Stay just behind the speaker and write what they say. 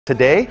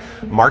Today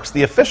marks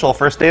the official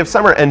first day of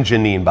summer, and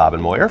Jeanine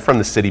Bobenmoyer from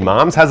the City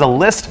Moms has a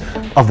list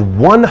of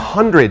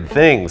 100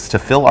 things to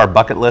fill our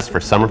bucket list for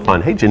summer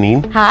fun. Hey,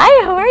 Jeanine.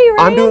 Hi, how are you,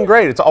 Ryan? I'm doing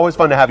great. It's always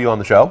fun to have you on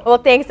the show. Well,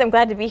 thanks. I'm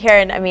glad to be here.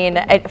 And I mean,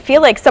 I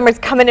feel like summer's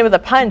coming in with a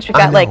punch. We've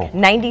got like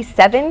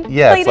 97.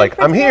 Yeah, it's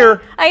like, I'm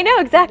here. I know,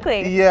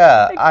 exactly.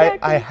 Yeah, exactly.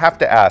 I have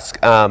to ask,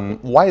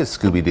 why is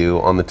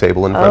Scooby-Doo on the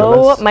table in front of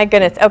us? Oh, my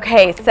goodness.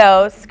 Okay,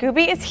 so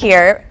Scooby is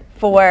here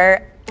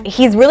for...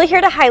 He's really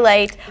here to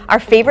highlight our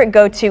favorite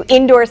go-to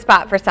indoor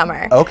spot for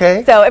summer.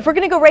 Okay. So if we're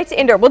going to go right to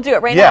indoor, we'll do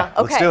it right now.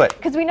 Yeah, let's do it.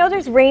 Because we know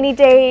there's rainy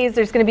days.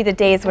 There's going to be the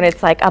days when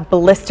it's like a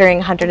blistering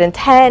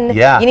 110.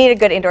 Yeah. You need a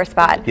good indoor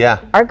spot.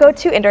 Yeah. Our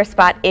go-to indoor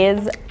spot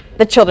is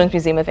the Children's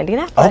Museum of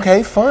Indianapolis.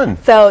 Okay, fun.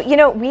 So, you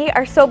know, we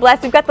are so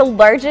blessed. We've got the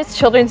largest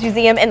children's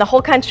museum in the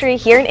whole country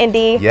here in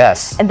Indy.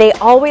 Yes. And they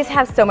always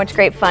have so much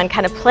great fun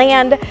kind of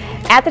planned.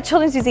 At the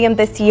Children's Museum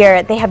this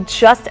year, they have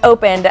just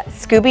opened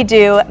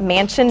Scooby-Doo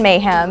Mansion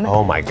Mayhem.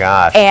 Oh my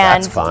gosh,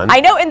 and that's fun. I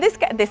know, and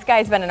this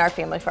guy's been in our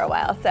family for a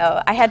while,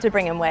 so I had to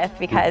bring him with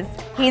because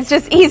he's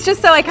just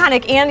so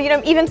iconic. And, you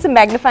know, even some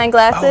magnifying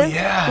glasses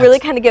really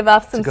kind of give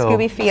off some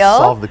Scooby feel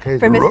solve the case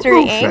for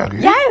Mystery Inc.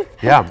 Yes.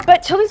 Yeah.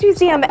 But Children's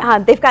Museum,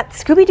 they've got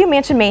Scooby-Doo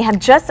Mansion Mayhem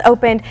just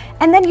opened,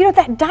 and then, you know,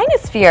 that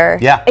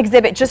Dinosphere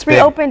exhibit just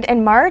reopened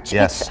in March.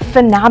 Yes. It's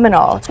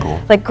phenomenal. That's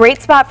cool. Like,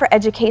 great spot for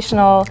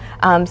educational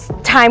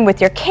time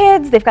with your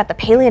kids. They've got the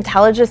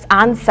paleontologists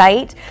on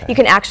site. You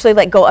can actually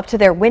like go up to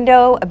their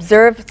window,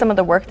 observe some of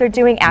the work they're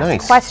doing,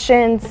 ask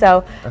questions.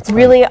 So it's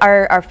really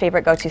our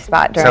favorite go-to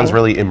spot during. Sounds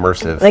really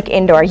immersive. Like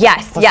indoor.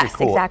 Yes, yes,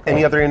 cool. exactly.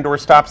 Any other indoor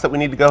stops that we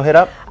need to go hit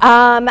up?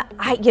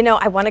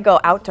 I want to go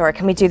outdoor.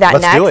 Can we do that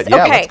next? Let's do it.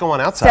 Yeah, okay. Let's go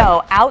on outside.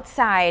 So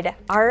outside,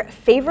 our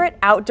favorite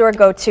outdoor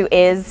go-to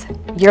is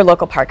your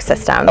local park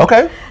system.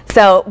 Okay.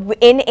 So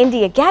in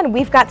Indy, again,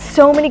 we've got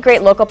so many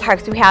great local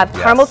parks. We have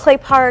Carmel Clay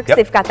Parks.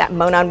 They've got that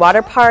Monon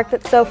Water Park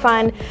that's so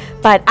fun.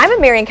 But I'm a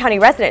Marion County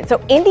resident, so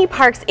Indy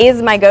Parks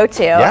is my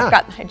go-to.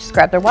 I just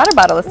grabbed their water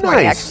bottle this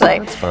morning, actually.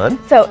 That's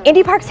fun. So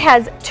Indy Parks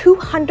has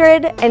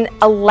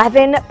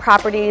 211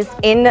 properties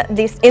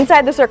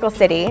inside the Circle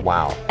City.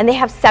 Wow. And they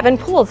have 7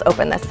 pools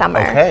open this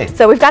summer. Okay.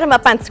 So we've got them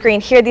up on screen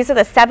here. These are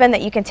the 7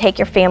 that you can take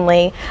your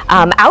family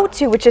out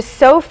to, which is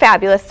so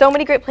fabulous. So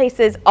many great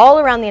places all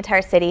around the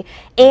entire city.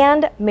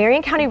 And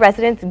Marion County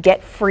residents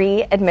get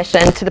free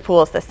admission to the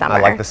pools this summer.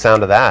 I like the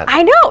sound of that.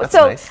 I know. That's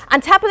so nice.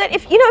 On top of that,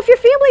 if your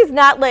family's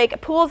not like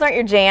pools aren't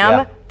your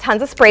jam,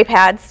 tons of spray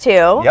pads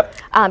too.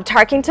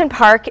 Tarkington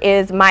Park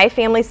is my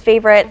family's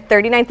favorite,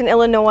 39th and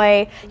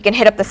Illinois. You can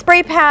hit up the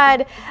spray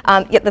pad.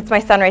 That's my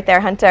son right there,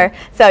 Hunter.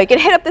 So you can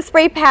hit up the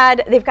spray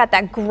pad. They've got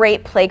that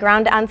great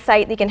playground on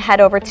site that you can head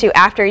over to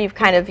after you've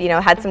kind of,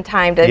 had some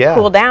time to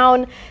cool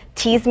down.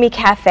 Tease Me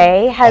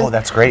Cafe has... Oh,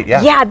 that's great,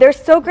 yeah. Yeah, they're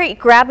so great.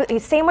 Grab a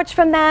sandwich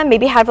from them,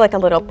 maybe have like a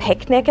little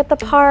picnic at the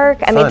park.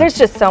 I mean, there's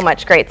just so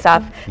much great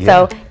stuff.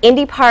 So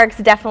Indy Park's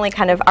definitely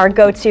kind of our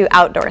go-to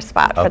outdoor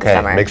spot for the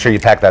summer. Make sure you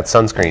pack that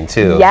sunscreen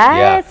too.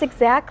 Yes,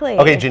 exactly.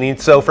 Okay,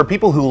 Jeanine, so for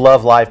people who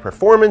love live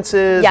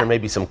performances or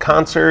maybe some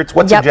concerts,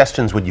 what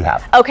suggestions would you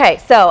have? Okay,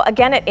 so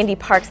again at Indy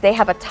Parks, they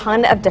have a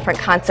ton of different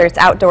concerts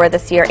outdoor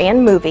this year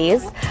and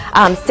movies.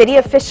 City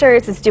of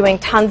Fishers is doing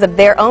tons of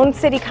their own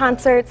city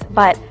concerts,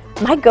 but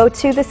my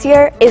go-to this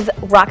year is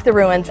Rock the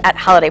Ruins at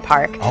Holiday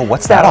Park. Oh,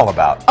 what's that all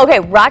about? Okay,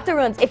 Rock the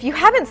Ruins. If you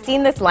haven't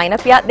seen this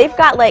lineup yet, they've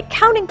got like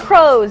Counting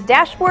Crows,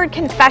 Dashboard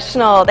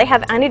Confessional. They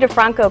have Ani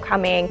DeFranco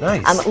coming.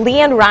 Nice.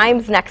 Leanne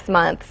Rimes next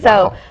month.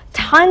 So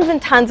tons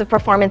and tons of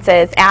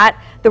performances at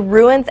the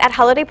Ruins at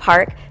Holiday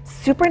Park.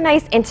 Super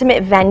nice,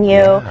 intimate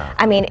venue.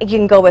 I mean, you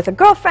can go with a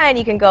girlfriend,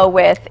 you can go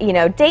with,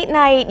 date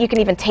night, you can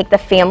even take the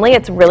family.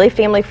 It's really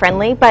family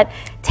friendly, but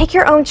take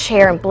your own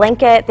chair and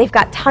blanket. They've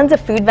got tons of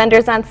food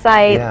vendors on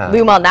site.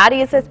 Lou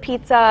Malnati's has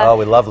pizza. Oh,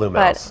 we love Lou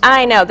Mal's.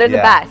 I know, they're the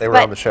best. They were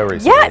on the show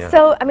recently.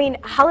 So, I mean,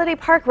 Holiday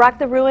Park, Rock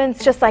the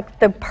Ruins, just like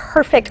the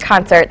perfect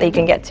concert that you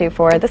can get to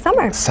for the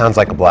summer. Sounds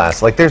like a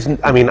blast. Like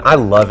I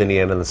love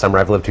Indiana in the summer.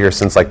 I've lived here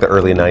since like the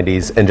early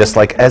 90s, and just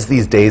like as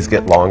these days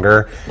get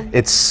longer,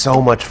 it's so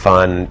much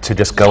fun to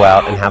just go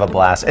out and have a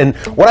blast. And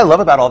what I love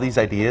about all these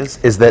ideas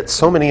is that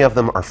so many of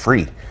them are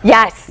free.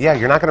 Yes. Yeah,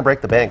 you're not going to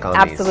break the bank on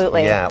these.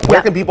 Absolutely. Yeah.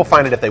 Where can people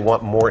find it if they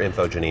want more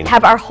info, Jeanine?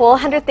 Have our whole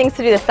 100 things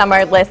to do this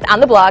summer list on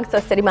the blog, so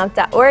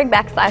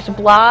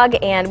citymoms.org/blog,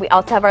 and we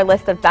also have our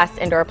list of best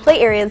indoor play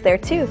areas there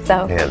too.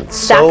 So and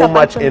so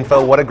much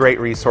info. What a great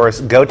resource.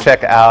 Go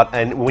check out.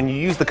 And when you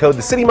use the code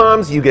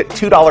TheCityMoms, you get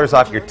 $2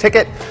 off your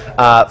ticket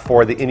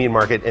for the Indian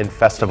Market and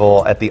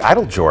Festival at the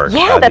Idle George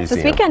that's Museum.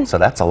 this weekend. So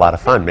that's a lot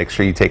of fun. Make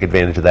sure you take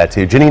advantage of that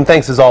too. Jeanine,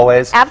 thanks as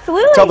always.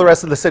 Absolutely. Tell the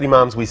rest of the City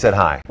Moms we said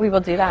hi. We will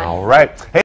do that. All right. Hey.